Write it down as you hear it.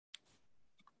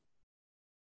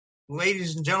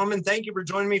Ladies and gentlemen, thank you for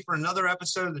joining me for another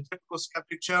episode of the Typical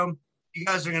Skeptic Show. You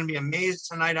guys are going to be amazed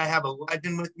tonight. I have a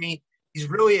legend with me. He's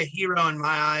really a hero in my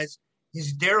eyes.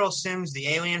 He's Daryl Sims, the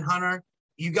alien hunter.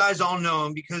 You guys all know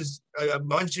him because a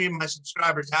bunch of my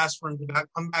subscribers asked for him to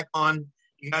come back on.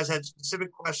 You guys had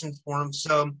specific questions for him.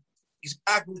 So he's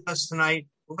back with us tonight.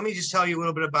 Let me just tell you a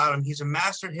little bit about him. He's a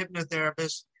master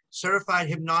hypnotherapist, certified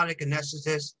hypnotic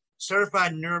anesthetist,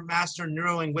 certified master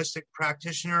neurolinguistic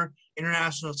practitioner,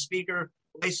 international speaker,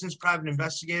 licensed private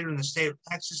investigator in the state of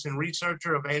Texas, and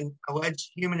researcher of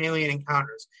alleged human-alien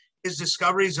encounters. His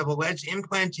discoveries of alleged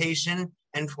implantation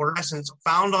and fluorescence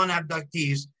found on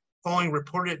abductees following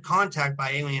reported contact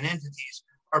by alien entities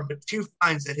are but two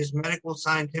finds that his medical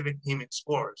scientific team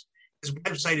explores. His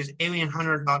website is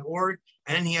alienhunter.org,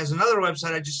 and then he has another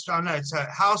website I just found out. It's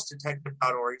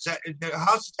housedetective.org. Is that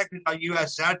housedetective.us?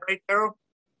 Is that right, Daryl?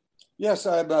 Yes,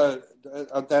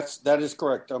 that is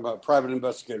correct. I'm a private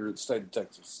investigator in the state of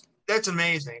Texas. That's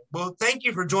amazing. Well, thank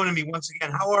you for joining me once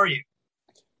again. How are you?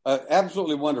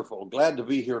 Absolutely wonderful. Glad to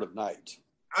be here tonight.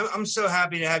 I'm so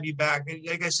happy to have you back.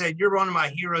 Like I said, you're one of my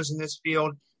heroes in this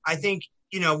field. I think,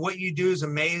 what you do is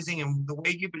amazing, and the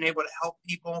way you've been able to help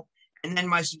people. And then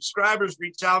my subscribers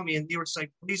reached out to me, and they were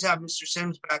like, please have Mr.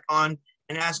 Sims back on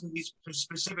and ask him these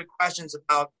specific questions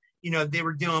about, they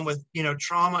were dealing with,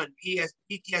 trauma and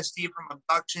PTSD from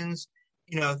abductions,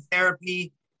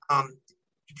 therapy,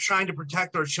 trying to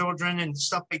protect our children and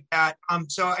stuff like that.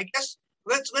 So I guess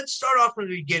let's start off from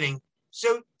the beginning.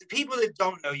 So the people that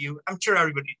don't know you, I'm sure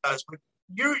everybody does, but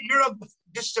you're of,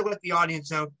 just to let the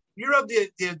audience know, you're of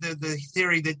the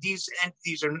theory that these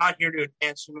entities are not here to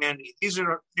advance humanity.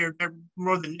 They're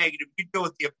more than negative. You deal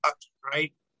with the abductions,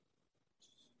 right?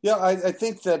 Yeah, I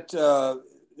think that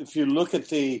if you look at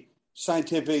the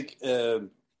scientific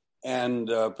and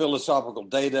philosophical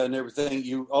data and everything,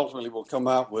 you ultimately will come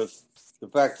out with the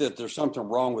fact that there's something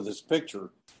wrong with this picture.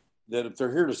 That if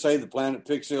they're here to save the planet,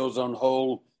 fix the ozone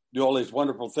hole, do all these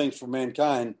wonderful things for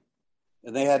mankind,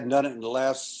 and they hadn't done it in the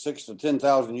last 6,000 to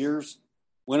 10,000 years,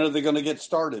 when are they going to get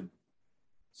started?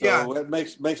 So It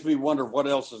makes me wonder what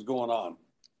else is going on.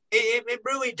 It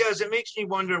really does. It makes me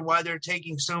wonder why they're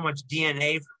taking so much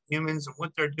DNA from humans and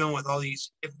what they're doing with all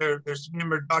these. If there's,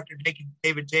 remember, Dr.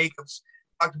 David Jacobs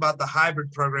talked about the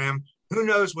hybrid program. Who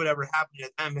knows whatever happened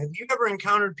to them? Have you ever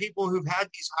encountered people who've had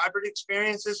these hybrid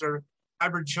experiences or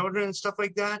hybrid children and stuff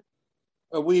like that?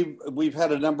 We've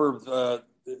had a number of.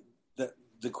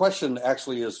 The question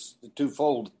actually is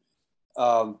twofold.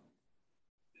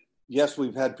 Yes,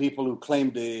 we've had people who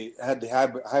claim to had the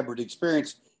hybrid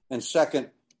experience, and second,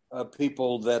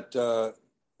 people that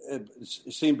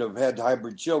seem to have had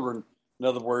hybrid children. In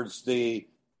other words, the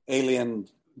alien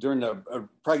during a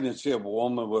pregnancy of a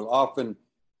woman will often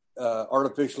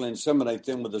artificially inseminate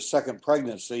them with a second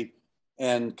pregnancy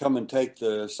and come and take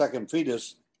the second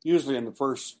fetus, usually in the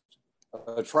first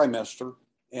trimester.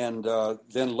 And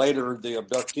then later, the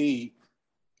abductee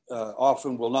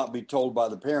often will not be told by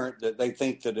the parent that they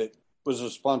think that it was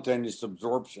a spontaneous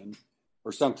absorption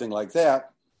or something like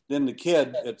that. Then the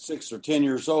kid at 6 or 10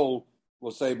 years old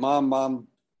will say, Mom,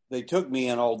 they took me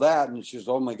and all that. And she says,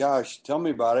 oh my gosh, tell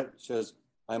me about it. She says,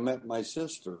 I met my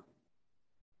sister.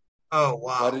 Oh,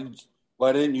 wow.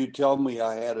 Why didn't you tell me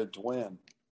I had a twin?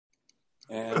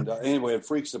 And anyway, it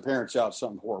freaks the parents out,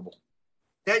 something horrible.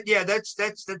 That's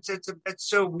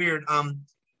so weird.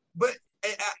 But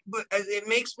it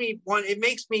makes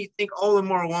me think all the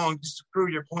more along, just to prove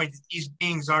your point that these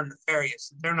beings aren't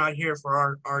nefarious. They're not here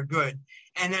for our good.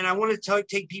 And then I want to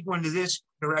take people into this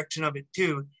direction of it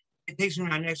too. It takes me to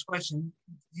my next question.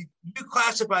 You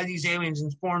classify these aliens in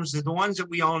forms of the ones that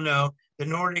we all know, the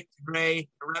Nordic, the gray,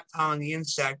 the reptile, and the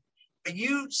insect. But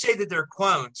you say that they're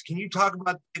clones. Can you talk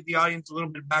about the audience a little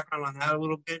bit of background on that a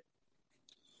little bit?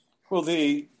 Well,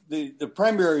 the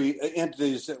primary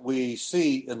entities that we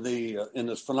see in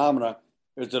this phenomena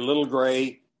is the little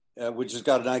gray, which has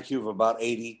got an IQ of about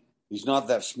 80. He's not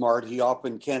that smart. He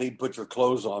often can't even put your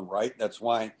clothes on right. That's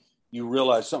why you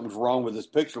realize something's wrong with this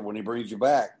picture when he brings you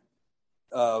back.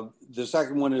 The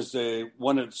second one is the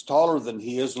one that's taller than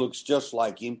he is, looks just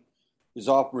like him, is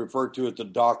often referred to as the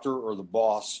doctor or the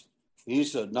boss.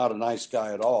 He's not a nice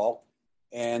guy at all.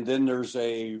 And then there's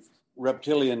a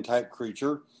reptilian type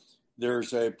creature.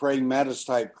 There's a praying mantis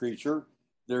type creature.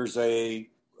 There's a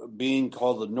being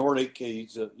called the Nordic. He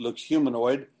looks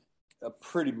humanoid,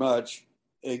 pretty much.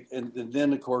 And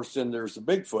then, of course, there's the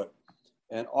Bigfoot.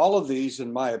 And all of these,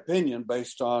 in my opinion,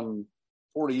 based on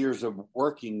 40 years of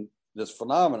working this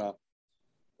phenomena,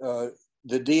 the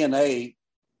DNA,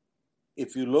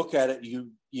 if you look at it,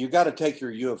 you got to take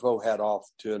your UFO hat off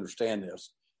to understand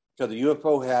this. Because the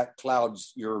UFO hat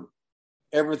clouds your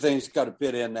everything's got to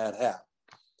fit in that hat.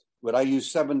 But I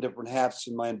use 7 different hats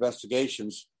in my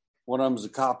investigations. One of them is a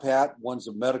cop hat, one's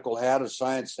a medical hat, a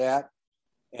science hat,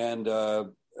 and a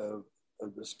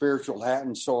spiritual hat,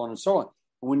 and so on and so on.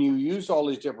 When you use all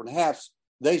these different hats,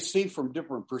 they see from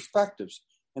different perspectives.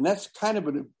 And that's kind of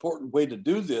an important way to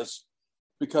do this,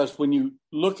 because when you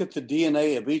look at the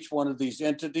DNA of each one of these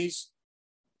entities,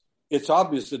 it's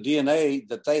obvious the DNA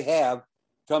that they have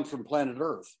comes from planet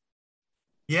Earth.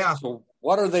 Yeah. So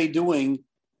what are they doing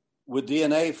with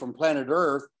DNA from planet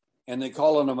Earth, and they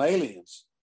calling them aliens?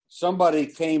 Somebody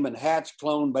came and hatched,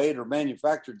 cloned, made, or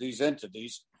manufactured these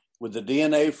entities with the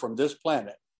DNA from this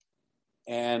planet.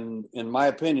 And in my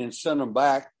opinion, sent them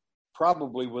back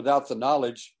probably without the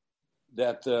knowledge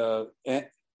that,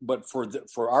 but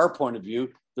for our point of view,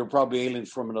 they're probably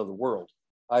aliens from another world.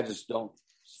 I just don't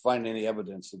find any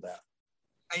evidence of that.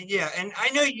 Yeah, and I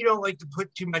know you don't like to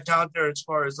put too much out there as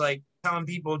far as like telling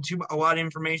people a lot of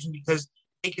information, because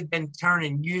they could then turn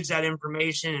and use that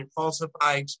information and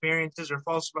falsify experiences or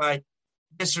falsify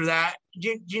this or that.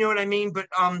 Do you know what I mean? But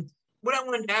what I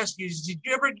wanted to ask you is, did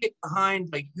you ever get behind,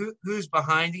 like, who's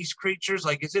behind these creatures?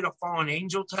 Like, is it a fallen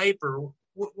angel type, or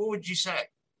what would you say?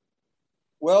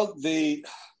 Well, the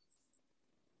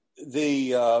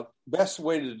best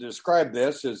way to describe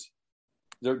this is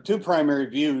there are 2 primary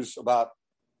views about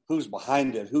who's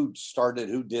behind it, who started,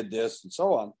 who did this, and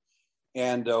so on.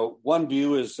 And one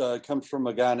view is comes from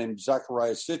a guy named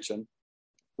Zecharia Sitchin,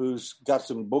 who's got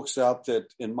some books out that,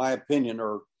 in my opinion,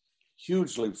 are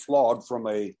hugely flawed from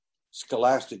a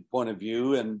scholastic point of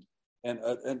view. And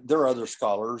there are other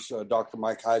scholars, Dr.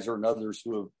 Mike Heiser and others,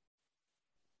 who have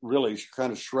really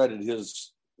kind of shredded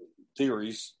his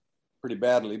theories pretty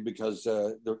badly because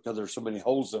there's so many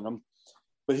holes in them.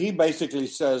 But he basically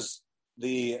says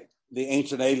the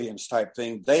ancient aliens type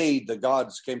thing, the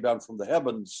gods came down from the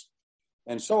heavens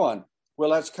and so on.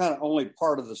 Well, that's kind of only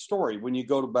part of the story. When you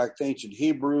go back to ancient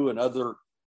Hebrew and other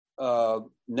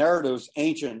narratives,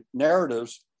 ancient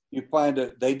narratives, you find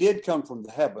that they did come from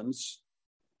the heavens,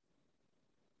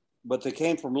 but they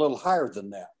came from a little higher than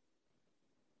that.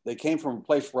 They came from a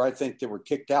place where I think they were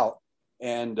kicked out.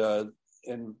 And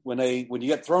when you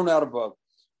get thrown out of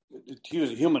to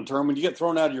use a human term, when you get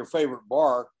thrown out of your favorite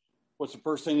bar, what's the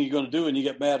first thing you're going to do when you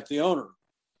get mad at the owner?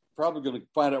 Probably going to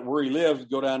find out where he lives,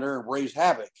 go down there and raise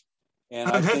havoc. And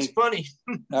that's funny.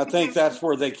 I think that's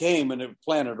where they came, in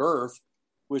planet Earth,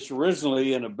 which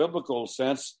originally, in a biblical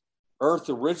sense, Earth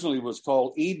originally was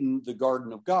called Eden, the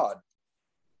Garden of God.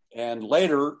 And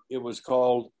later it was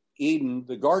called Eden,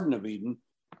 the Garden of Eden,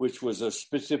 which was a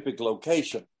specific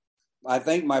location. I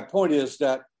think my point is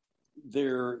that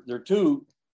they're 2,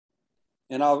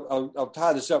 and I'll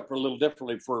tie this up for a little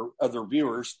differently for other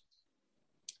viewers.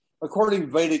 According to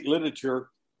Vedic literature,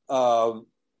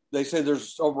 they say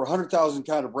there's over 100,000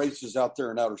 kind of races out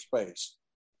there in outer space.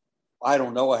 I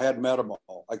don't know. I hadn't met them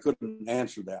all. I couldn't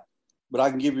answer that. But I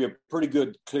can give you a pretty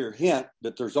good, clear hint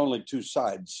that there's only 2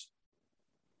 sides.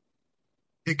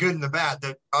 The good and the bad,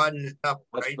 the odd and the double,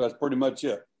 right? That's pretty much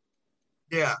it.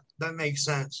 Yeah, that makes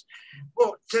sense.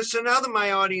 Well, so now that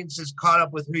my audience is caught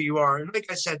up with who you are, and like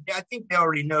I said, I think they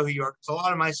already know who you are, because a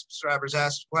lot of my subscribers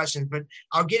ask questions, but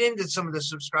I'll get into some of the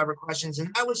subscriber questions,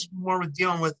 and that was more with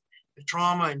dealing with the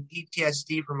trauma and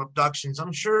PTSD from abductions.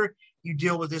 I'm sure you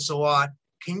deal with this a lot.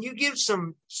 Can you give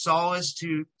some solace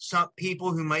to some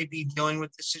people who might be dealing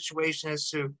with this situation as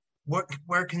to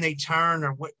where can they turn,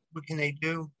 or what can they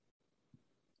do?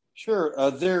 Sure.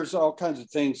 There's all kinds of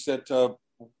things that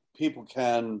people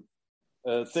can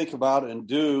think about and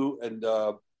do, and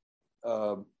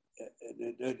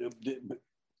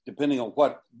depending on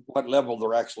what level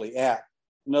they're actually at.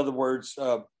 In other words,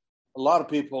 a lot of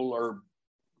people are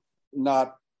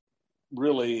not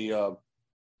really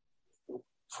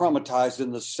traumatized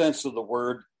in the sense of the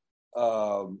word.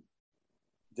 How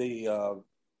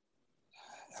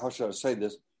should I say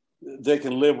this? They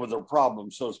can live with their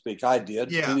problems, so to speak. I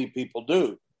did. Yeah. Many people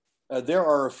do. There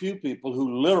are a few people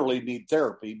who literally need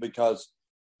therapy because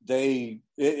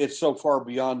it's so far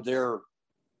beyond their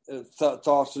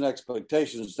thoughts and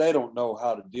expectations. They don't know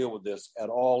how to deal with this at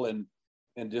all, and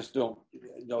just don't.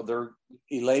 They're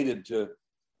elated to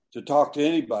talk to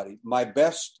anybody. My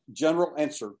best general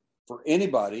answer for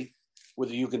anybody,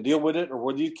 whether you can deal with it or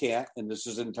whether you can't, and this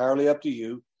is entirely up to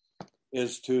you,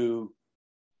 is to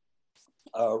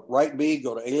write me.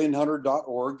 Go to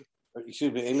alienhunter.org,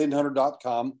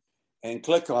 alienhunter.com. and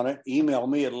click on it, email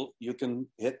me. You can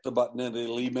hit the button and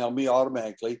it'll email me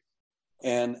automatically,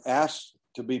 and ask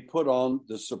to be put on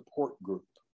the support group.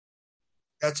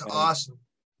 That's awesome.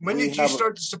 When did you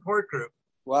start the support group?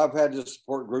 Well, I've had the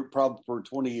support group probably for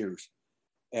 20 years.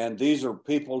 And these are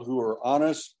people who are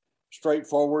honest,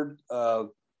 straightforward.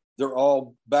 They're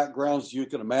all backgrounds you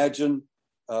can imagine.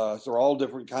 They're all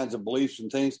different kinds of beliefs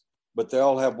and things, but they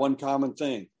all have one common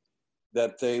thing,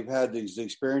 that they've had these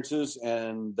experiences,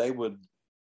 and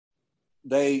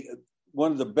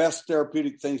one of the best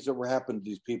therapeutic things that ever happened to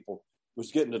these people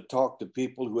was getting to talk to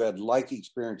people who had like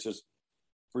experiences.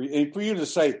 For you to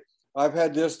say, I've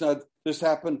had this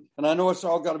happened, and I know it's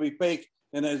all got to be fake,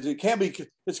 and it can't be,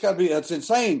 it's got to be, that's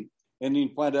insane. And you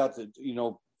find out that,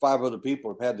 5 other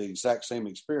people have had the exact same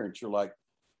experience. You're like,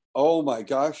 oh my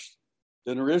gosh,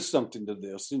 then there is something to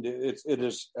this. And it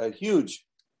is a huge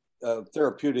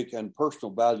therapeutic and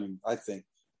personal value, I think.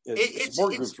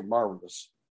 Support groups are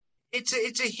marvelous. It's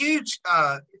a huge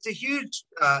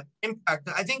impact.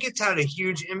 I think it's had a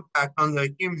huge impact on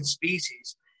the human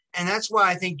species. And that's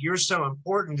why I think you're so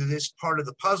important to this part of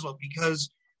the puzzle, because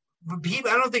I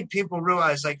don't think people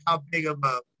realize like how big of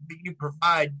a you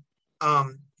provide.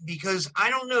 Because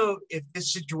I don't know if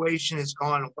this situation has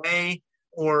gone away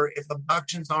or if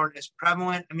abductions aren't as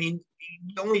prevalent. I mean,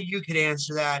 only you could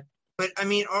answer that. But I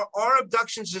mean, are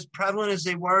abductions as prevalent as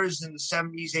they were as in the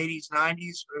 70s, 80s,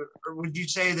 90s? Or would you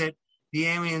say that the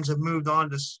aliens have moved on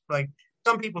to, like,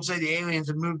 some people say the aliens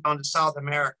have moved on to South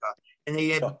America and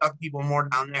they abduct people more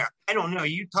down there? I don't know.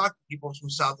 You talk to people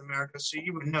from South America, so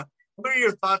you would know. What are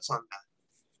your thoughts on that?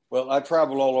 Well, I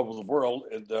travel all over the world.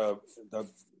 And,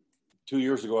 2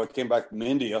 years ago, I came back from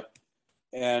India,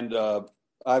 and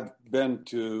I've been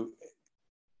to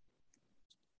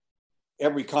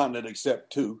every continent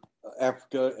except 2,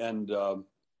 Africa and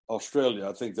Australia.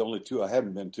 I think the only 2 I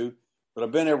haven't been to, but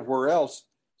I've been everywhere else.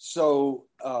 So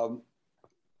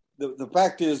the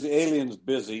fact is, the aliens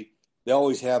busy. They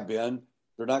always have been.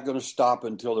 They're not going to stop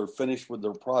until they're finished with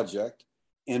their project.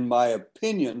 In my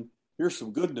opinion, here's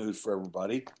some good news for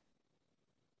everybody.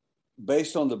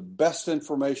 Based on the best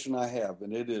information I have,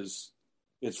 and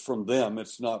it's from them,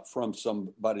 it's not from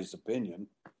somebody's opinion,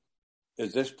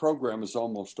 is this program is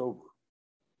almost over.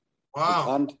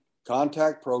 Wow. The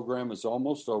contact program is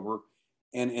almost over,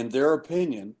 and in their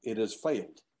opinion, it has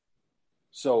failed.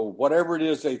 So whatever it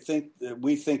is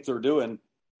we think they're doing,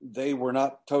 they were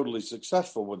not totally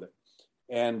successful with it.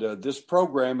 And this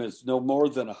program is no more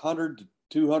than 100 to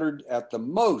 200, at the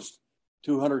most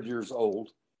 200 years old,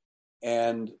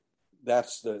 and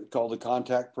that's called the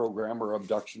contact program, or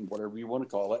abduction, whatever you want to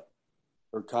call it,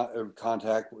 or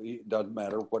contact. It doesn't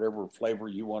matter, whatever flavor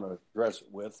you want to address it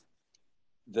with.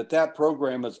 That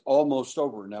program is almost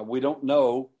over. Now, we don't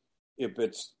know if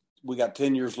we got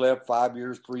 10 years left, 5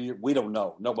 years, 3 years. We don't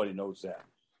know. Nobody knows that.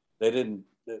 They didn't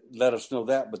let us know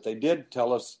that, but they did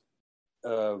tell us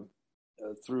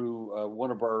through one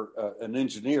of an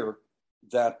engineer,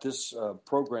 that this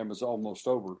program is almost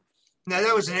over. Now,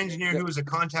 that was an engineer who was a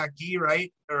contactee,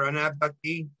 right? Or an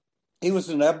abductee? He was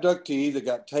an abductee that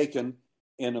got taken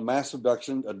in a mass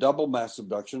abduction, a double mass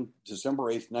abduction, December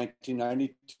 8th,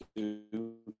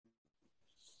 1992.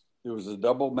 It was a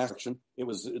double mass abduction. It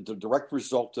was the direct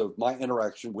result of my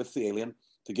interaction with the alien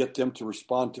to get them to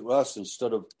respond to us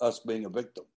instead of us being a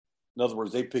victim. In other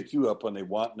words, they pick you up when they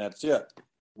want, and that's it.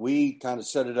 We kind of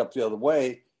set it up the other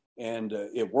way, and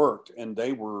it worked. And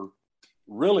they were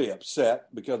really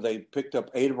upset because they picked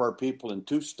up 8 of our people in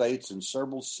 2 states and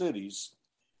several cities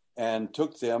and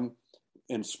took them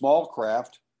in small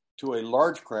craft to a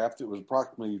large craft that was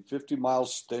approximately 50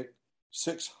 miles thick,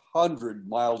 600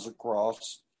 miles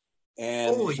across.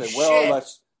 And holy you say, well,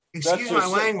 shit. Excuse my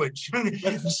language.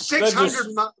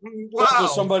 600 miles. Wow.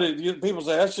 People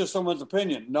say that's just someone's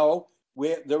opinion. No,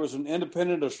 there was an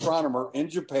independent astronomer in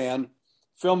Japan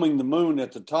filming the moon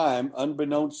at the time,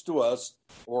 unbeknownst to us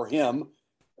or him,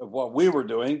 of what we were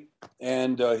doing.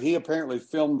 And he apparently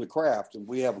filmed the craft, and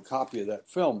we have a copy of that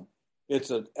film. It's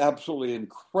an absolutely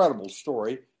incredible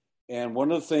story. And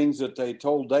one of the things that they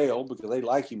told Dale, because they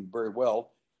like him very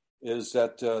well, is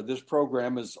that this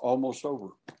program is almost over.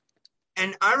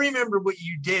 And I remember what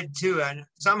you did too, and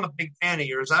I'm a big fan of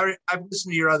yours. I've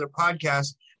listened to your other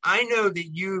podcasts. I know that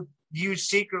you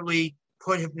secretly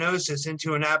put hypnosis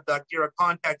into an abductee or a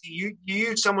contactee. You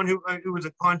used someone who was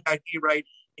a contactee, right?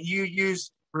 And you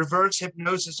used reverse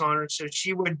hypnosis on her, so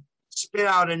she would spit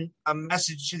out a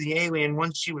message to the alien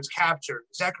once she was captured.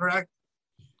 Is that correct?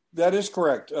 That is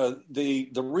correct.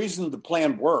 The reason the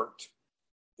plan worked,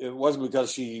 it wasn't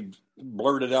because she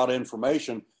blurted out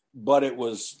information, but it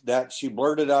was that she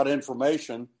blurted out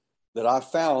information that I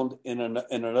found in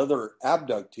another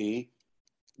abductee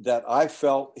that I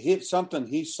felt something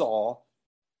he saw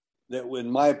that, in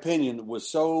my opinion, was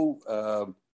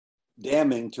so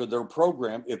damning to their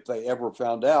program if they ever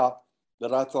found out,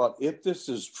 that I thought, if this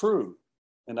is true,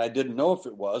 and I didn't know if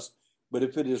it was, But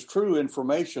if it is true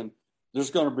information,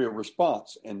 there's going to be a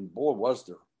response. And boy, was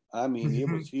there. I mean, it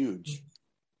was huge.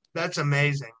 That's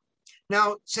amazing.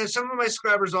 Now, so some of my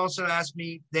subscribers also asked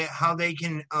me that how they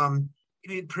can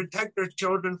protect their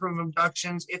children from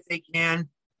abductions if they can,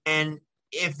 and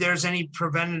if there's any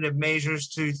preventative measures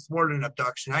to thwart an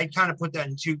abduction. I kind of put that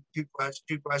in two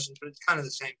questions, but it's kind of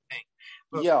the same thing.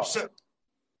 But, yeah.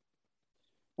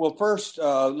 Well, first,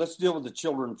 let's deal with the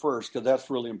children first, because that's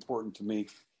really important to me.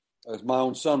 As my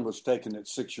own son was taken at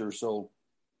 6 years old,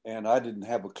 and I didn't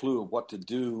have a clue of what to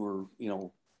do,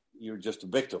 or, you're just a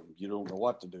victim. You don't know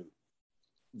what to do.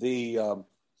 The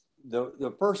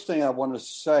first thing I want to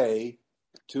say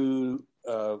to,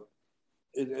 I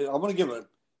want to give a,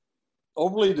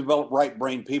 overly developed right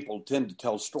brain people tend to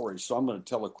tell stories. So I'm going to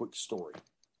tell a quick story.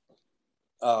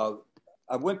 I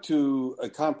went to a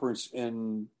conference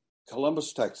in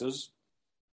Columbus, Texas,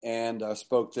 and I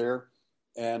spoke there,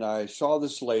 and I saw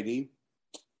this lady.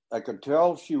 I could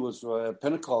tell she was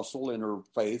Pentecostal in her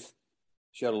faith.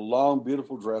 She had a long,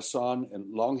 beautiful dress on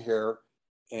and long hair,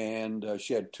 and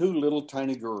she had two little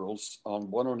tiny girls,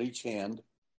 one on each hand,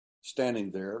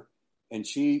 standing there, and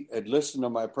she had listened to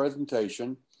my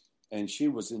presentation, and she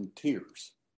was in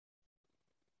tears.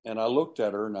 And I looked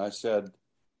at her, and I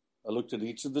looked at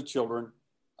each of the children.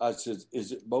 I said,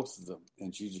 "Is it both of them?"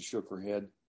 And she just shook her head,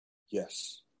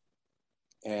 "Yes."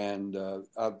 And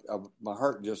my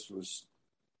heart just was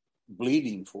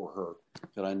bleeding for her,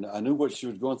 and I knew what she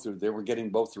was going through. They were getting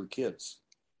both her kids.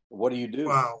 What do you do?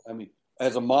 Wow. I mean,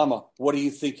 as a mama, what do you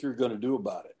think you're going to do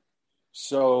about it?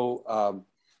 So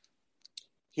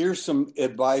here's some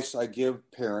advice I give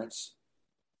parents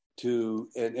to,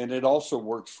 and it also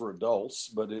works for adults,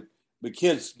 but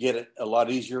kids get it a lot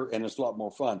easier, and it's a lot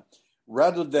more fun.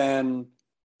 Rather than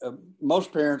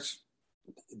most parents,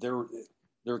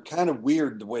 they're kind of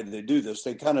weird the way they do this.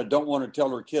 They kind of don't want to tell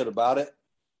their kid about it.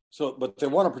 So, but they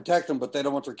want to protect them, but they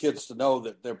don't want their kids to know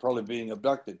that they're probably being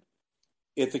abducted.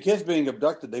 If the kid's being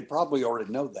abducted, they probably already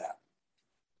know that.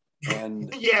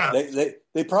 And yeah,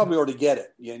 they probably already get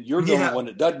it. You're the only one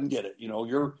that doesn't get it.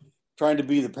 You're trying to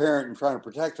be the parent and trying to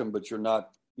protect them, but you're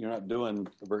not doing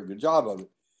a very good job of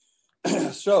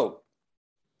it. So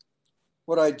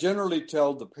what I generally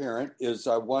tell the parent is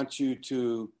I want you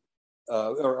to,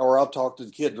 or I'll talk to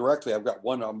the kid directly. I've got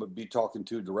one I'm going to be talking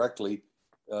to directly.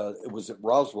 It was at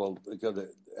Roswell, because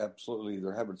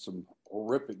they're having some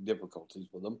horrific difficulties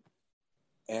with them.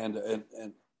 And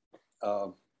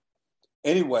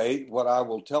anyway, what I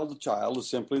will tell the child is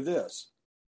simply this: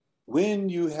 when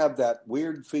you have that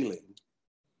weird feeling,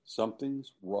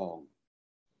 something's wrong.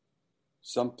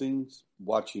 Something's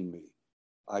watching me.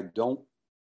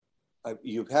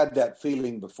 You've had that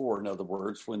feeling before, in other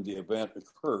words, when the event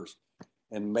occurs.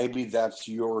 And maybe that's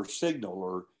your signal,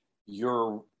 or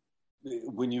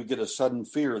when you get a sudden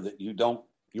fear that you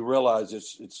realize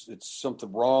it's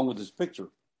something wrong with this picture.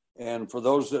 And for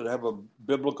those that have a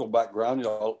biblical background,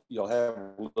 you'll have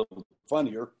a little fun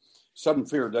here. Sudden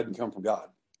fear doesn't come from God.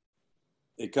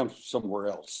 It comes from somewhere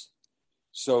else.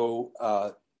 So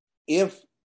if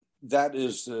that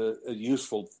is a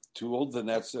useful tool, then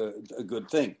that's a good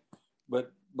thing.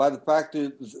 But by the fact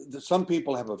that some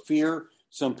people have a fear,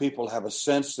 some people have a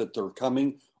sense that they're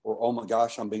coming, or, oh my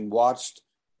gosh, I'm being watched.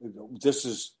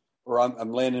 Or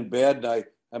I'm laying in bed and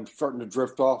I'm starting to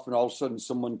drift off, and all of a sudden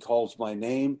someone calls my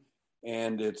name,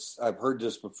 and I've heard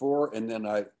this before, and then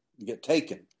I get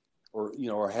taken,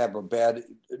 or have a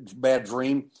bad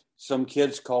dream. Some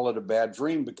kids call it a bad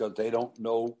dream because they don't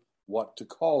know what to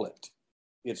call it.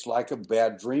 It's like a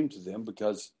bad dream to them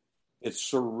because it's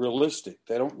surrealistic.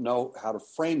 They don't know how to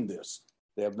frame this.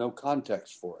 They have no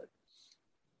context for it.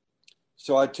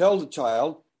 So I tell the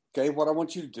child, okay, what I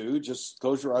want you to do, just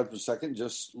close your eyes for a second,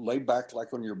 just lay back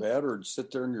like on your bed or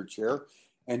sit there in your chair,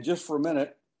 and just for a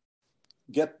minute,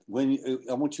 I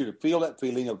want you to feel that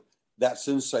feeling of that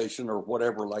sensation or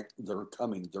whatever, like they're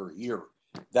coming, they're here,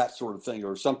 that sort of thing,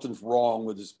 or something's wrong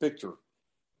with this picture.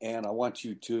 And I want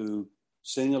you to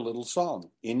sing a little song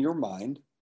in your mind.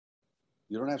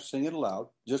 You don't have to sing it aloud,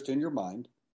 just in your mind.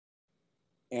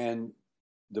 And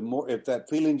if that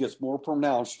feeling gets more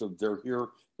pronounced of they're here,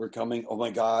 they're coming, oh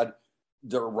my God,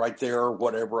 they're right there,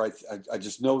 whatever, I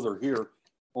just know they're here.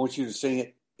 I want you to sing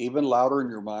it even louder in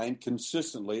your mind,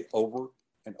 consistently, over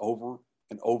and over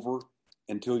and over,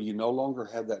 until you no longer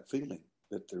have that feeling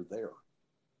that they're there.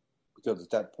 Because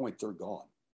at that point, they're gone.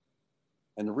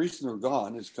 And the reason they're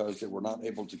gone is because they were not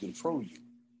able to control you.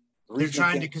 They're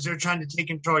trying to take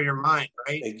control of your mind,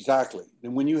 right? Exactly.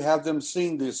 And when you have them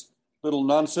sing this little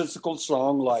nonsensical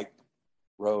song like,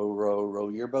 row, row, row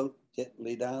your boat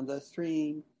gently down the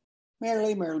stream,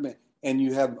 merrily, merrily, merrily, and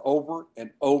you have them over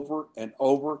and over and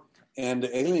over. And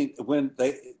the alien,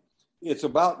 it's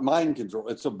about mind control.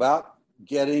 It's about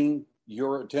getting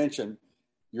your attention,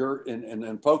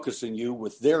 and focusing you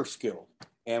with their skill.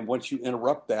 And once you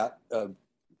interrupt that,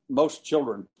 most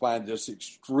children find this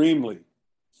extremely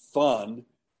fun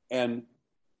and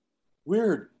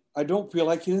weird. I don't feel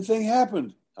like anything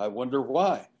happened. I wonder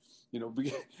why.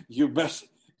 You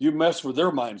mess with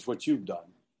their minds, what you've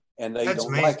done, and they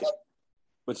don't like it.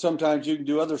 But sometimes you can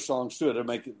do other songs too to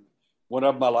make it. One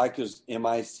of them I like is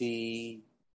MICKEY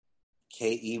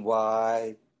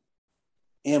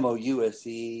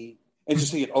MOUSE, and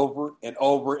just sing it over and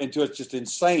over until it's just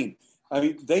insane. I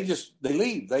mean, they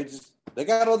leave. They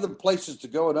got other places to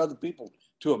go and other people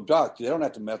to abduct. They don't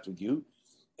have to mess with you.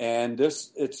 And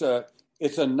it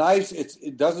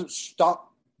doesn't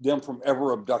stop them from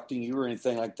ever abducting you or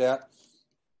anything like that.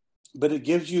 But it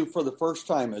gives you, for the first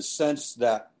time, a sense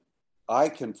that I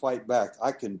can fight back.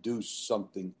 I can do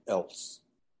something else.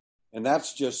 And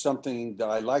that's just something that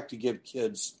I like to give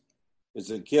kids as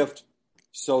a gift,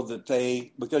 so that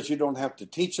because you don't have to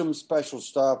teach them special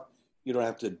stuff. You don't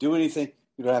have to do anything.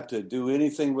 You don't have to do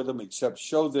anything with them except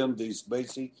show them these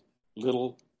basic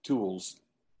little tools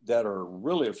that are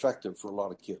really effective for a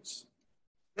lot of kids.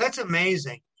 That's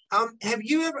amazing. Have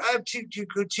you ever? I have two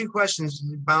questions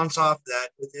to bounce off that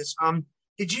with this.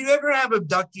 Did you ever have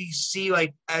abductees see,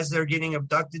 like, as they're getting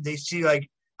abducted, they see like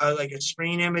a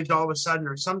screen image all of a sudden,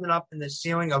 or something up in the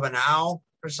ceiling of an owl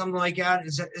or something like that?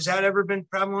 Is that ever been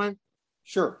prevalent?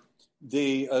 Sure.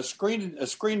 The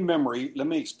screen memory. Let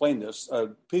me explain this.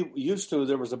 People used to.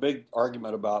 There was a big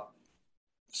argument about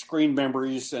screen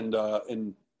memories and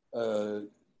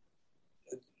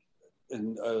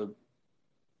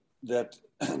that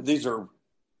these are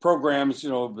programs,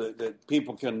 that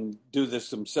people can do this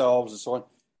themselves and so on.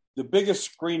 The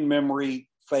biggest screen memory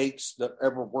fakes that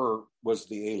ever was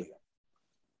the alien,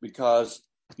 because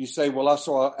you say, well, I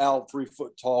saw an owl 3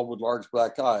 foot tall with large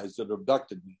black eyes that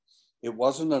abducted me. It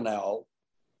wasn't an owl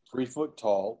 3 foot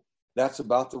tall. That's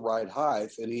about the right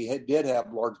height. And he did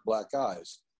have large black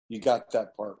eyes. You got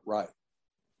that part right.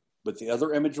 But the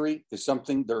other imagery is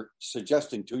something they're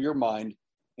suggesting to your mind.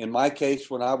 In my case,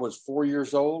 when I was 4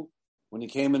 years old, when he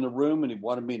came in the room and he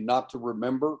wanted me not to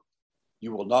remember,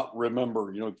 you will not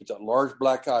remember. He put that large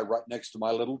black eye right next to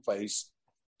my little face.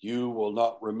 You will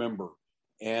not remember.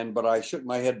 But I shook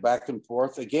my head back and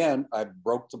forth. Again, I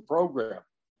broke the program.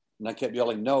 And I kept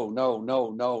yelling, no, no,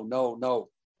 no, no, no, no,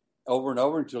 over and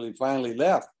over until he finally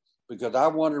left, because I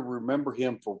wanted to remember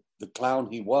him for the clown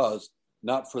he was,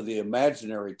 not for the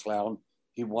imaginary clown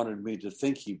he wanted me to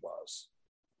think he was.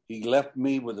 He left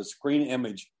me with a screen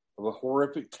image of a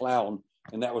horrific clown,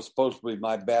 and that was supposed to be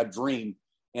my bad dream.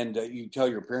 And you tell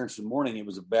your parents in the morning it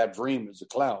was a bad dream, it was a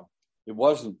clown. It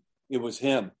wasn't. It was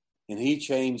him. And he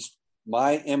changed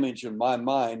my image in my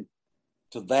mind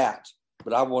to that.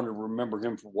 But I wanted to remember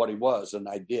him for what he was, and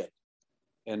I did.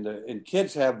 And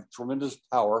kids have tremendous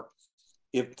power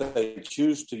if they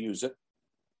choose to use it.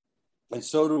 And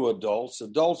so do adults.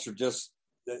 Adults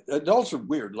are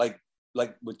weird, like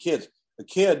with kids.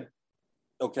 An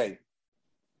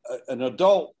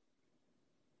adult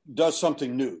does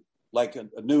something new, like a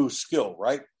new skill,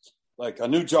 right? Like a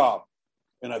new job.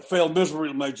 And I failed miserably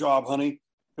at my job, honey.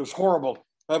 It was horrible.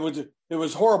 It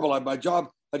was horrible at my job.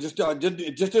 It just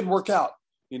didn't work out,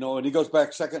 and he goes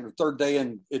back second or third day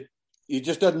and he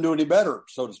just doesn't do any better,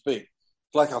 so to speak.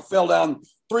 It's like I fell down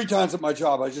 3 times at my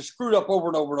job. I just screwed up over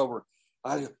and over and over.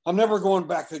 I'm never going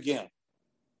back again.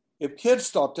 If kids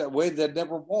thought that way, they'd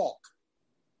never walk.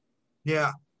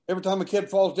 Yeah. Every time a kid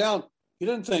falls down, he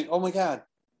doesn't think, oh my God,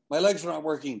 my legs are not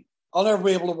working. I'll never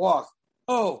be able to walk.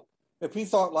 Oh, if he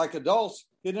thought like adults,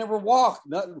 he'd never walk.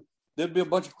 There'd be a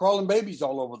bunch of crawling babies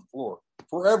all over the floor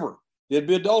forever. There'd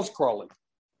be adults crawling.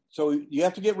 So you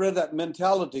have to get rid of that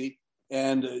mentality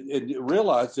and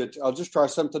realize that I'll just try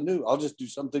something new. I'll just do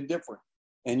something different.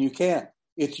 And you can.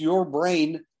 It's your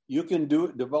brain. You can do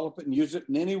it, develop it, and use it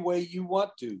in any way you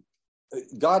want to.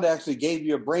 God actually gave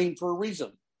you a brain for a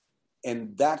reason.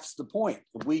 And that's the point.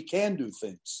 We can do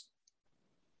things.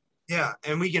 Yeah,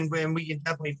 and we can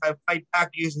definitely fight back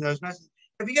using those methods.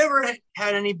 Have you ever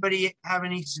had anybody have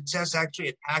any success actually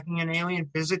attacking an alien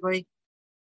physically?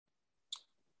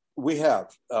 We have.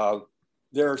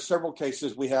 There are several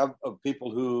cases we have of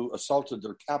people who assaulted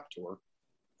their captor.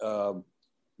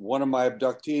 One of my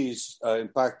abductees, in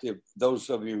fact, if those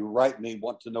of you who write me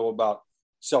want to know about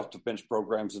self-defense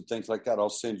programs and things like that, I'll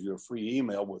send you a free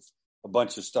email with a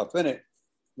bunch of stuff in it.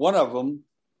 One of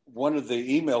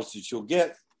the emails that you'll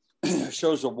get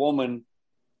shows a woman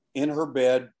in her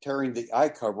bed tearing the eye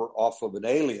cover off of an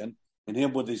alien, and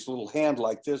him with his little hand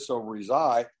like this over his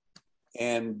eye.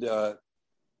 And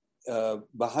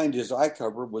behind his eye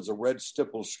cover was a red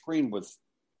stipple screen with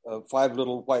 5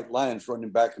 little white lines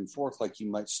running back and forth like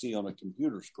you might see on a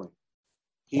computer screen.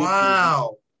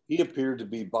 Wow. He appeared to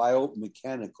be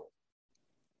biomechanical.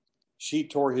 She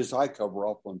tore his eye cover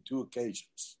off on 2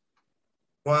 occasions.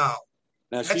 Wow.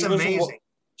 Now, that's amazing.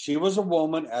 She was a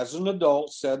woman, as an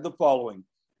adult, said the following: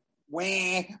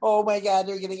 "Oh my God,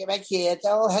 they're going to get my kids.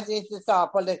 Oh, this is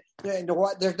awful.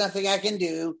 There's nothing I can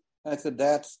do." I said,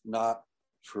 that's not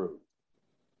true.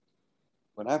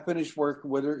 When I finished working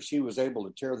with her, she was able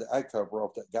to tear the eye cover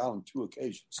off that guy on 2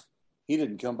 occasions. He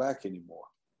didn't come back anymore.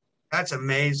 That's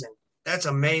amazing. That's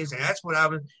amazing. That's what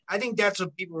I think that's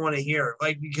what people want to hear.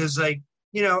 Because I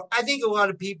think a lot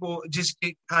of people just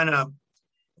get kind of,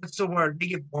 what's the word? They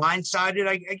get blindsided.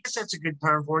 I guess that's a good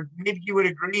term for it. Maybe you would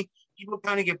agree. People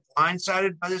kind of get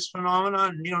blindsided by this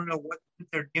phenomenon, and they don't know what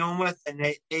they're dealing with, and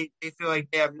they feel like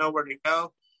they have nowhere to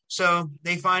go. So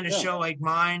they find a show like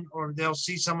mine, or they'll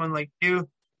see someone like you.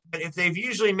 But if they've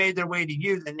usually made their way to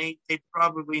you, then they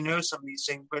probably know some of these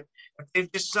things. But if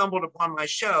they've just stumbled upon my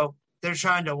show, they're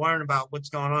trying to learn about what's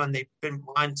going on. They've been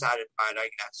blindsided by it, I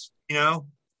guess.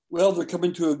 Well, they're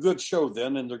coming to a good show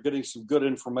then, and they're getting some good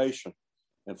information.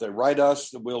 If they write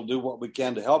us, we'll do what we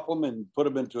can to help them and put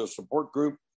them into a support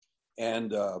group.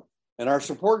 And our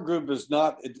support group is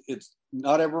it's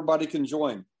not everybody can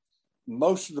join.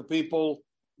 Most of the people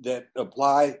that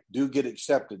apply do get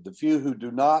accepted. The few who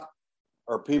do not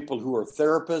are people who are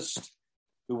therapists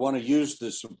who want to use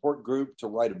the support group to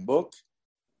write a book.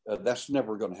 That's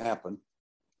never going to happen.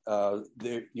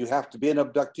 You have to be an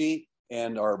abductee,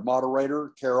 and our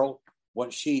moderator, Carol,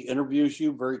 once she interviews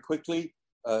you very quickly,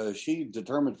 she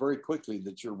determines very quickly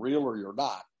that you're real or you're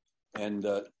not. And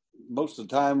most of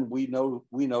the time, we know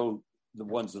the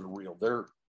ones that are real.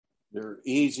 They're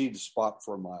easy to spot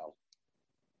for a mile.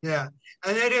 Yeah,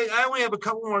 and I only have a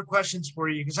couple more questions for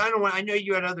you, because I know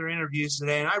you had other interviews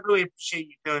today, and I really appreciate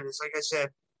you doing this. Like I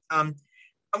said,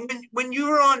 when you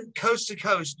were on Coast to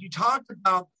Coast, you talked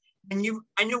about, and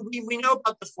I know we know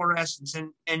about the fluorescence,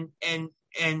 and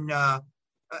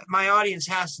my audience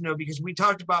has to know, because we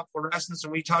talked about fluorescence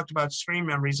and we talked about screen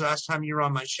memories last time you were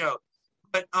on my show.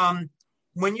 But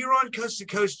when you were on Coast to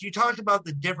Coast, you talked about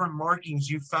the different markings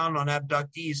you found on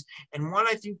abductees, and one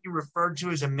I think you referred to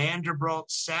as a Mandelbrot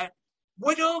set.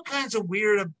 What all kinds of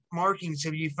weird markings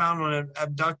have you found on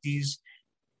abductees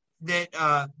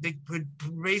that they could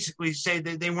basically say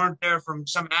that they weren't there from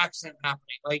some accident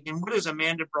happening? And what is a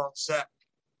Mandelbrot set?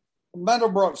 A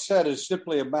Mandelbrot set is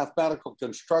simply a mathematical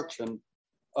construction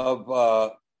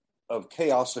of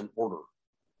chaos and order.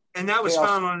 And that was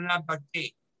found on an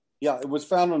abductee. Yeah, it was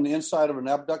found on the inside of an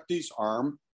abductee's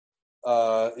arm.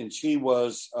 And she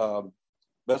was,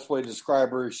 best way to describe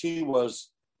her, she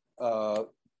was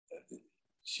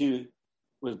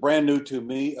brand new to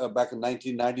me back in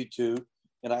 1992.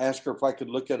 And I asked her if I could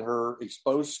look at her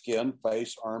exposed skin,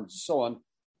 face, arms, and so on,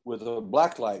 with a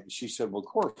black light. And she said, well, of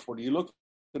course, what are you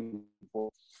looking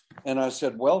for? And I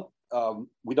said, well,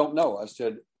 we don't know. I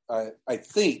said, I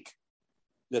think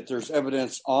that there's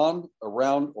evidence on,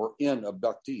 around, or in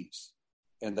abductees,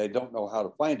 and they don't know how to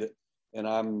find it. And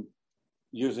I'm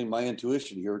using my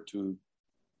intuition here to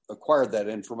acquire that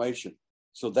information.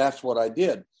 So that's what I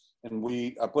did. And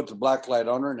I put the black light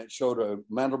on her, and it showed a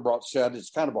Mandelbrot set.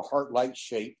 It's kind of a heart light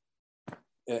shape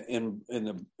in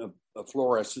a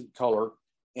fluorescent color.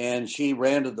 And she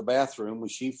ran to the bathroom. When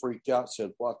she freaked out,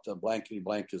 said, what the blankety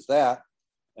blank is that?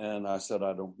 And I said,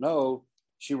 I don't know.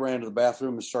 She ran to the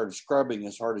bathroom and started scrubbing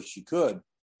as hard as she could.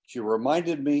 She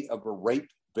reminded me of a rape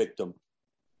victim,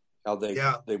 how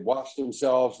they washed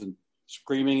themselves and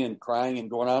screaming and crying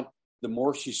and going on. The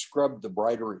more she scrubbed, the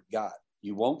brighter it got.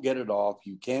 You won't get it off.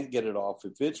 You can't get it off.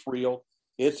 If it's real,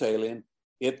 it's alien.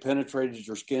 It penetrated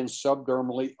your skin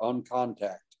subdermally on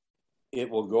contact. It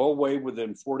will go away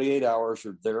within 48 hours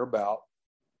or thereabout.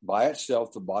 By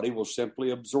itself, the body will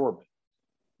simply absorb it.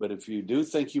 But if you do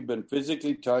think you've been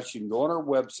physically touched, you can go on our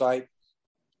website.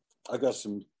 I got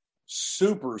some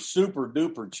super, super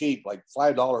duper cheap, like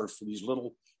 $5 for these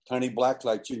little tiny black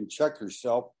lights. You can check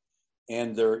yourself,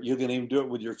 and you can even do it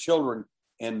with your children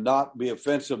and not be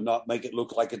offensive, not make it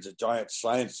look like it's a giant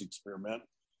science experiment.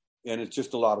 And it's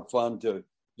just a lot of fun to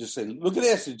just say, look at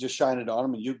this, and just shine it on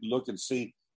them, and you can look and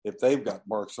see if they've got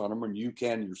marks on them, and you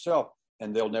can yourself,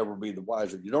 and they'll never be the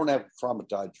wiser. You don't have to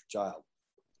traumatize your child.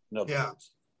 In other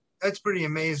words. That's pretty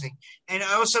amazing. And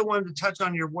I also wanted to touch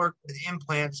on your work with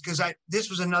implants, because this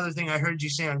was another thing I heard you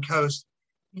say on Coast.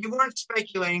 You weren't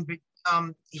speculating, but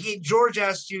George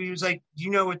asked you, he was like, do you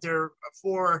know what they're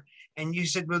for? And you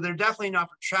said, well, they're definitely not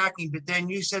for tracking. But then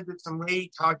you said that some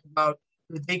lady talked about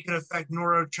that they could affect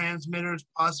neurotransmitters,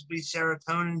 possibly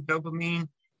serotonin, dopamine,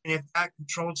 and if that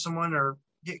controlled someone. Or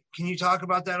can you talk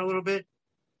about that a little bit?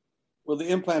 Well, the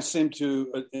implants seem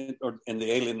to, and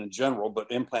the alien in general,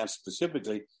 but implants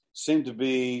specifically, seem to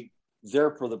be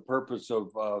there for the purpose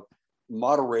of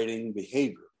moderating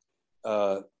behavior.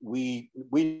 We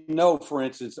know, for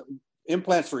instance,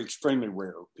 implants are extremely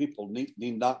rare. People need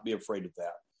not be afraid of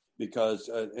that because,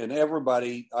 and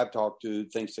everybody I've talked to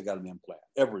thinks they got an implant.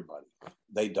 Everybody,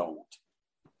 they don't.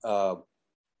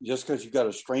 Just because you got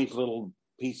a strange little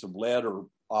piece of lead or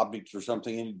object or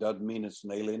something, it doesn't mean it's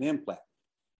an alien implant.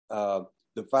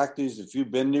 The fact is, if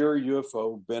you've been near a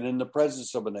UFO, been in the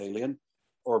presence of an alien,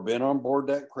 or been on board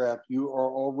that craft, you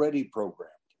are already programmed.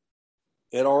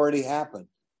 It already happened,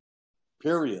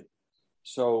 period.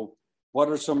 So what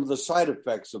are some of the side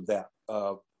effects of that?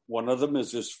 One of them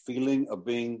is this feeling of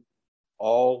being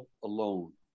all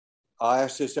alone. I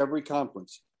ask this every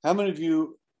conference. How many of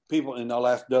you people, and I'll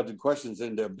ask dozen questions,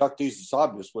 and the abductees, it's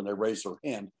obvious when they raise their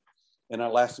hand, and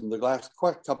I'll ask them the last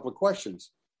couple of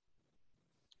questions.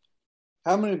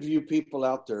 How many of you people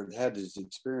out there have had this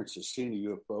experience of seeing a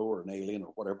UFO or an alien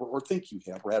or whatever, or think you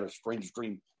have, or had a strange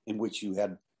dream in which you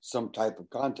had some type of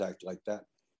contact like that?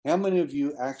 How many of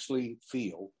you actually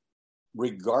feel,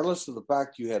 regardless of the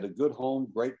fact you had a good home,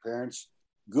 great parents,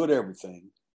 good everything,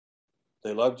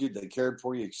 they loved you, they cared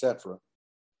for you, etc.,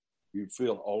 you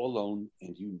feel all alone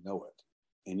and you know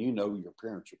it. And you know your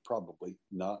parents are probably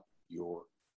not your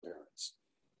parents.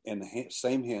 And the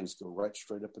same hands go right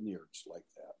straight up in the air just like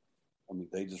that. I mean,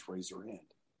 they just raise their hand.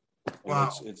 And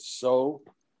wow.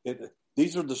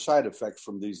 These are the side effects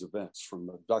from these events, from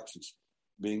abductions,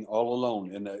 being all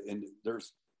alone. And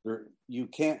you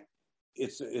can't,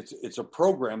 it's a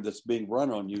program that's being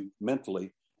run on you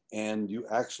mentally, and you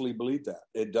actually believe that.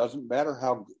 It doesn't matter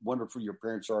how wonderful your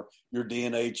parents are. Your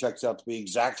DNA checks out to be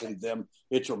exactly them.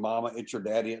 It's your mama, it's your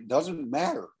daddy. It doesn't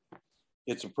matter.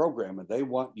 It's a program, and they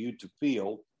want you to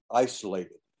feel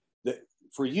isolated.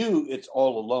 For you, it's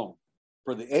all alone.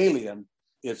 For the alien,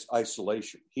 it's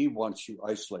isolation. He wants you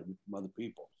isolated from other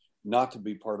people, not to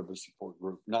be part of a support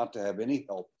group, not to have any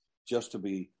help, just to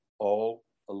be all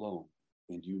alone,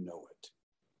 and you know it.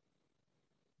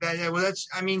 Well,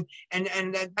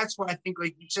 that's why I think,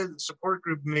 like you said, the support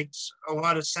group makes a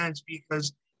lot of sense,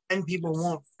 because then people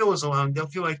won't feel as alone. They'll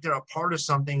feel like they're a part of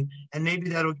something, and maybe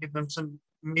that'll give them some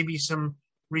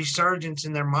resurgence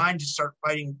in their mind to start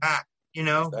fighting back. You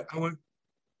know,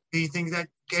 do you think that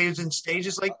goes in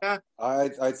stages like that?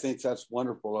 I think that's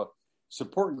wonderful.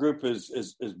 Support group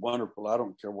is wonderful. I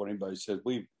don't care what anybody says.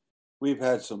 We've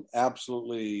had some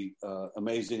absolutely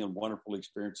amazing and wonderful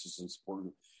experiences in support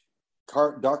group.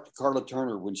 Dr. Carla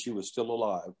Turner, when she was still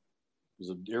alive, was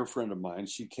a dear friend of mine.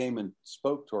 She came and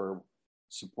spoke to our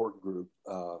support group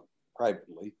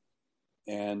privately,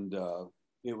 and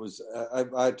it was.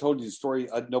 I told you the story.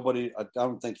 I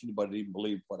don't think anybody even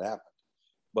believed what happened.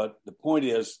 But the point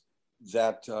is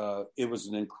that it was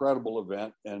an incredible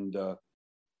event, and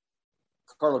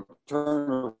Carla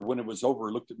Turner, when it was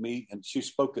over, looked at me, and she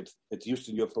spoke at the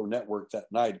Houston UFO Network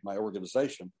that night, my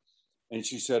organization, and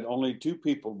she said, only two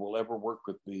people will ever work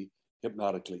with me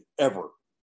hypnotically, ever.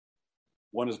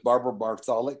 One is Barbara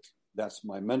Bartholic, that's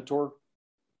my mentor,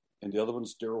 and the other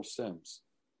one's Daryl Sims.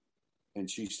 And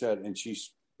she said, and she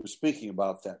was speaking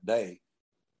about that day,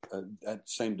 that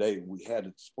same day we had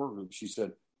at the support group, she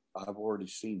said, I've already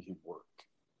seen him work.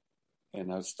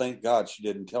 And I thank God she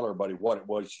didn't tell everybody what it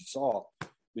was she saw,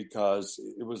 because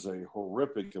it was a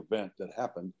horrific event that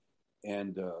happened.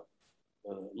 And a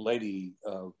lady,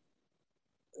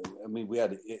 we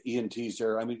had EMTs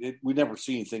there. We never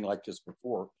seen anything like this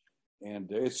before.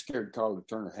 And it scared Carla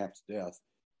Turner half to death.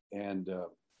 And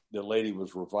the lady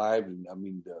was revived. And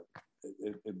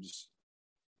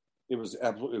it was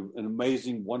absolutely an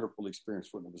amazing, wonderful experience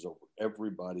when it was over.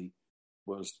 Everybody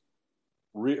was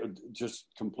just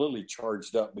completely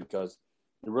charged up, because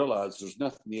they realized there's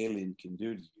nothing the alien can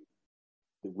do to you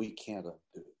that we can't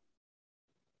undo.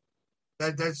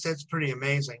 That's pretty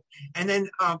amazing. And then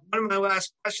one of my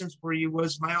last questions for you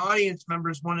was, my audience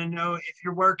members want to know if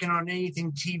you're working on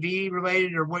anything TV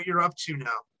related or what you're up to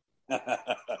now.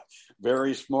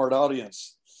 Very smart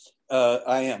audience.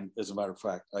 I am, as a matter of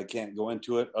fact. I can't go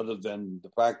into it other than the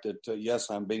fact that,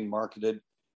 yes, I'm being marketed,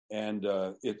 and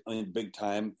in big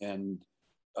time, and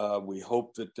we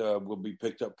hope that we'll be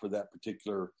picked up for that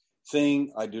particular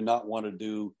thing. I do not want to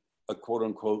do a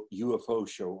quote-unquote UFO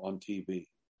show on TV.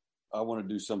 I want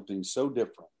to do something so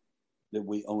different that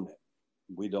we own it.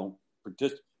 We don't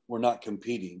participate. We're not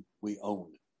competing. We own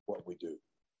what we do.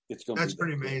 It's going to be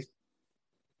pretty amazing.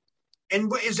 And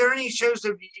is there any shows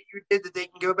that you did that they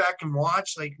can go back and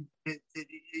watch? Like you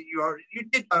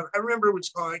did. I remember what it's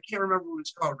called. I can't remember what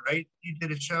it's called. Right? You did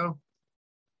a show.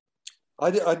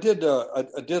 I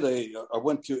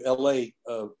went to LA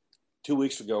 2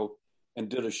 weeks ago and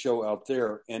did a show out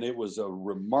there, and it was a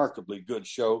remarkably good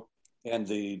show. And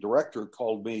the director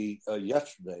called me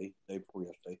day before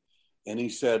yesterday, and he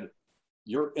said,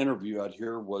 "Your interview out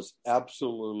here was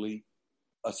absolutely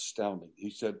astounding." He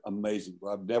said, "Amazing.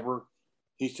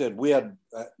 He said, we had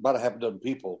about a half a dozen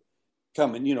people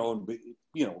come and,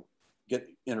 get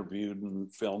interviewed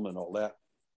and filmed and all that.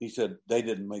 He said, they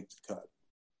didn't make the cut.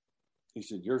 He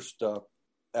said, your stuff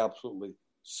absolutely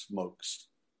smokes."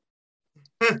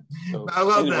 So, I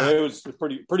love that. It was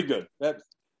pretty good.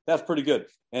 That's pretty good.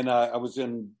 And I was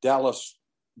in Dallas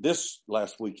this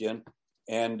last weekend,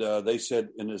 and they said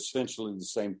essentially the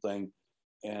same thing.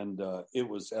 And it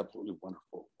was absolutely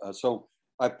wonderful. So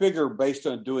I figure based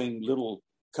on doing little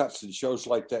cuts and shows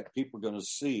like that, people are going to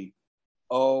see,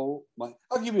 I'll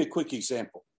give you a quick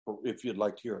example if you'd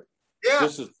like to hear it. Yeah.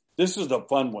 This is the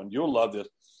fun one. You'll love this.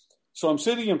 So I'm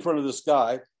sitting in front of this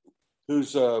guy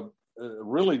who's a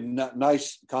really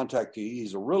nice contactee.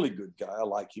 He's a really good guy. I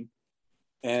like him.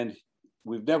 And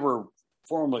we've never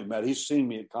formally met. He's seen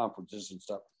me at conferences and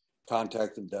stuff,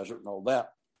 Contact in the Desert and all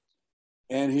that.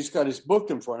 And he's got his book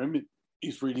in front of him.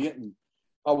 He's reading it. And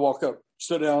I walk up,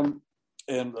 sit down,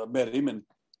 and met him.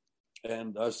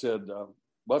 And I said,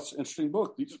 "What's an interesting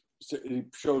book?" He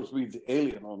shows me the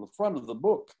alien on the front of the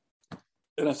book.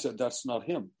 And I said, "That's not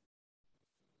him."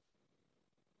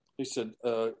 He said,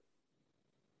 "What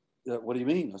do you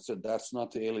mean?" I said, "That's not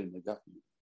the alien that got you."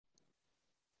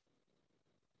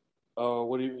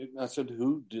 "What do you mean?" I said,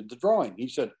 "Who did the drawing?" He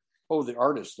said, "Oh, the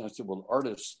artist." And I said, "Well, the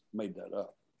artist made that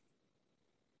up.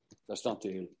 That's not the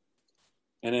alien."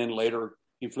 And then later,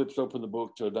 he flips open the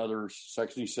book to another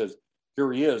section. He says,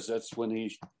 "Here he is." That's when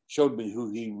he showed me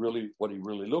what he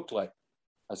really looked like.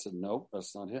 I said, "No,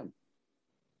 that's not him."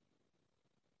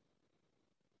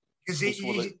 Because he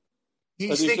said,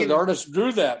 "The artist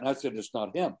drew that." And I said, "It's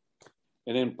not him."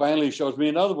 And then finally he shows me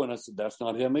another one. I said, "That's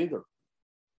not him either."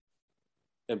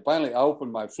 And finally I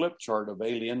opened my flip chart of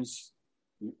aliens.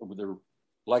 They're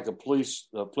like a police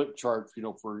flip chart,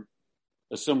 for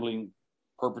assembling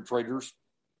perpetrators.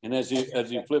 And as he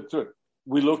flipped through it,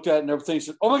 we looked at it and everything.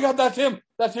 Said, "Oh my God, that's him!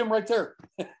 That's him right there!"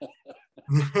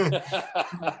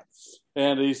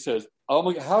 And he says, "Oh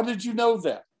my God, how did you know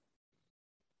that?"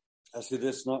 I said,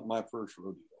 "It's not my first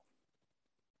rodeo.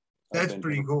 That's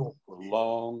pretty cool. For a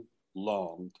long,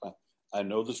 long time. I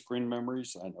know the screen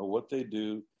memories. I know what they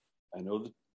do. I know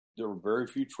that there are very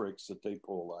few tricks that they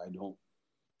pull I don't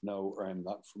know or I'm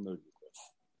not familiar with."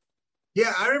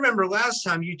 Yeah, I remember last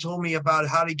time you told me about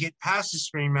how to get past the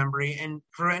screen memory. And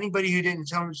for anybody who didn't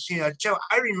see that show,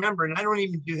 I remember, and I don't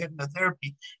even do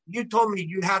hypnotherapy. You told me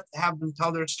you have to have them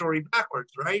tell their story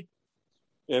backwards, right?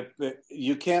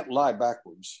 You can't lie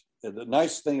backwards. The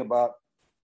nice thing about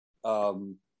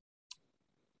doing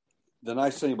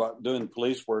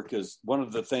police work is one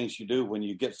of the things you do when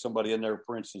you get somebody in there,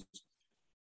 for instance,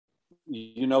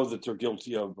 you know that they're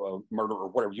guilty of murder or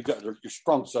whatever. You're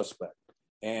strong suspect.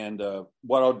 And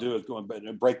what I'll do is go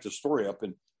and break the story up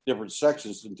in different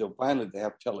sections until finally they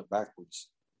have to tell it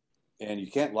backwards. And you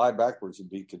can't lie backwards and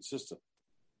be consistent.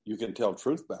 You can tell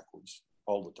truth backwards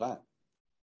all the time.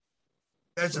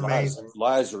 That's amazing.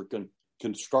 Lies are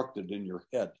constructed in your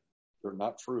head. They're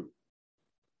not true.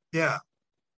 Yeah.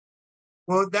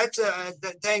 Well, that's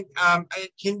thing.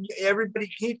 Can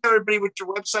you tell everybody what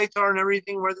your websites are and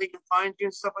everything, where they can find you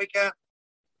and stuff like that?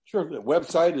 Sure. The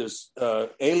website is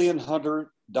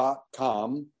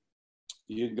alienhunter.com.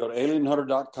 You can go to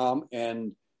alienhunter.com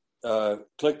and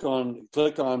click on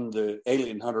the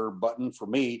Alien Hunter button for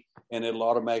me, and it'll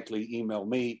automatically email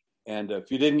me. And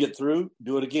if you didn't get through,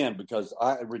 do it again, because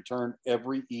I return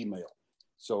every email.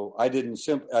 So I didn't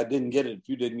get it if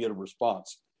you didn't get a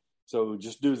response. So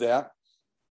just do that,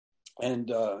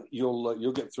 and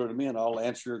you'll get through to me, and I'll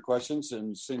answer your questions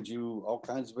and send you all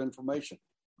kinds of information.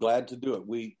 Glad to do it.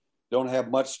 We don't have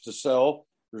much to sell.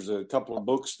 There's a couple of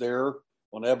books there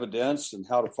on evidence and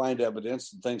how to find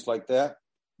evidence and things like that.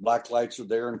 Black lights are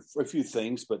there and a few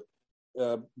things, but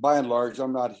by and large,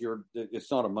 I'm not here. It's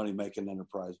not a money-making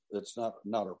enterprise. It's not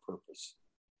our purpose.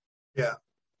 Yeah.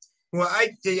 Well,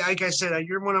 like I said,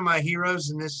 you're one of my heroes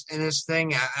in this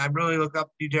thing. I really look up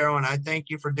to you, Daryl, and I thank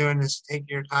you for doing this, taking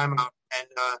your time out, and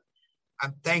I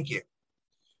thank you.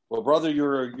 Well, brother,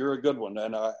 you're a good one,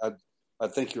 and I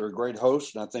think you're a great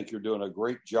host, and I think you're doing a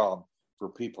great job for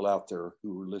people out there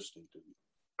who are listening to you.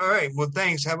 All right. Well,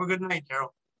 thanks. Have a good night,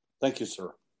 Daryl. Thank you,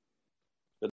 sir.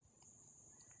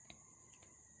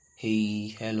 Hey,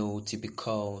 hello,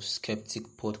 typical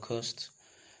skeptic podcast.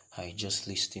 I just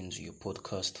listened to your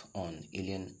podcast on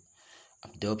alien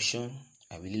abduction.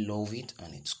 I really love it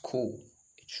and it's cool.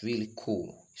 It's really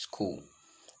cool. It's cool.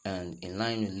 And in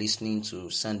line with listening to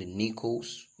Sandy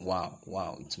Nichols, wow,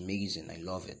 it's amazing. I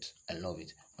love it.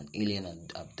 On alien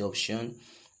abduction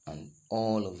and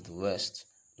all of the rest,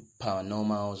 the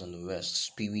paranormals and the rest,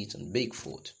 spirit and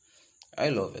Bigfoot. I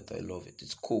love it.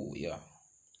 It's cool, yeah.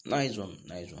 Nice one.